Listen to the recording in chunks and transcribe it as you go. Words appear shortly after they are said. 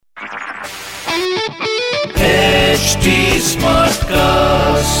HD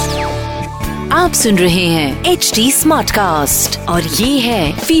Smartcast. आप सुन रहे हैं HD Smartcast और ये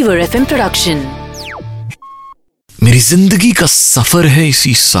है फीवर FM प्रोडक्शन। मेरी जिंदगी का सफर है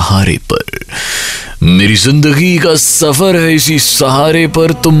इसी सहारे पर, मेरी जिंदगी का सफर है इसी सहारे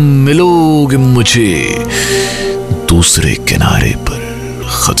पर, तुम मिलोगे मुझे दूसरे किनारे पर।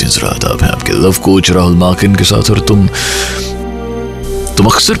 खतीज राधा मैं आपके लव कोच राहुल माकिन के साथ। और तुम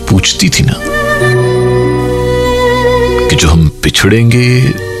अक्सर पूछती थी ना कि जो हम पिछड़ेंगे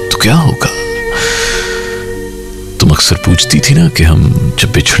तो क्या होगा। तुम अक्सर पूछती थी ना कि हम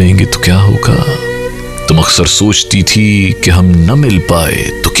जब बिछड़ेंगे तो क्या होगा। तुम अक्सर सोचती थी कि हम न मिल पाए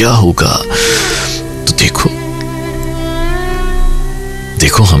तो क्या होगा। तो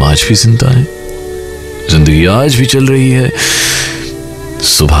देखो हम आज भी जिंदा हैं, जिंदगी आज भी चल रही है,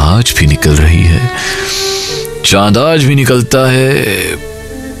 सुबह आज भी निकल रही है, चांद आज भी निकलता है,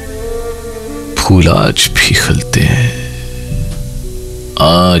 फूल आज भी खिलते हैं,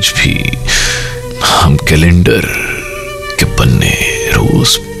 आज भी हम कैलेंडर के पन्ने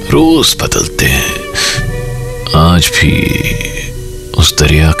रोज बदलते हैं, आज भी उस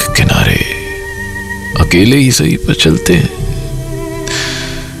दरिया के किनारे अकेले ही सही पर चलते हैं,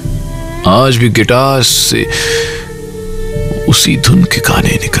 आज भी गिटार से उसी धुन के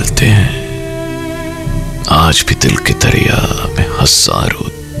गाने निकलते हैं, आज भी दिल के दरिया में हजारों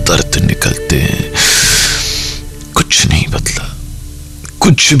दर्द निकलते हैं। कुछ नहीं बदला,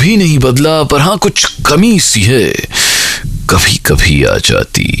 कुछ भी नहीं बदला, पर हाँ कुछ कमी सी है, कभी कभी आ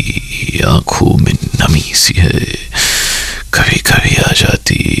जाती आंखों में नमी सी है, कभी कभी आ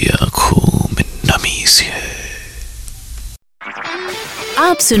जाती आंखों में नमी सी है।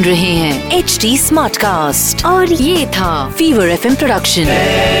 आप सुन रहे हैं HD Smartcast और ये था fever FM production.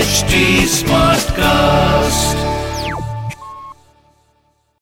 HD Smartcast.